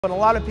But a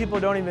lot of people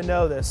don't even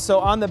know this. So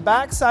on the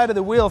back side of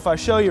the wheel, if I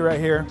show you right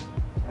here,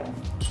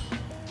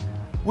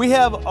 we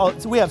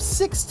have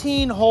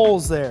 16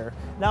 holes there.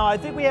 Now I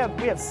think we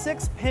have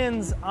 6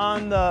 pins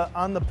on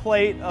the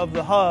plate of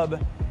the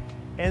hub,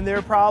 and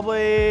they're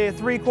probably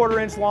 3/4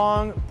 inch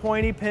long,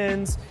 pointy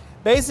pins.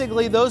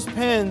 Basically, those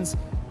pins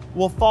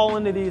will fall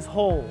into these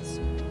holes.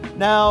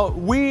 Now,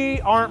 we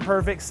aren't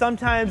perfect.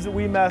 Sometimes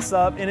we mess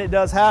up, and it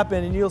does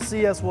happen, and you'll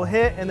see us, we'll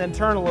hit and then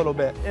turn a little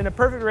bit. In a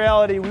perfect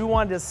reality, we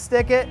wanted to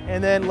stick it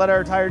and then let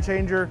our tire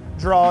changer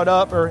draw it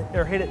up or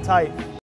hit it tight.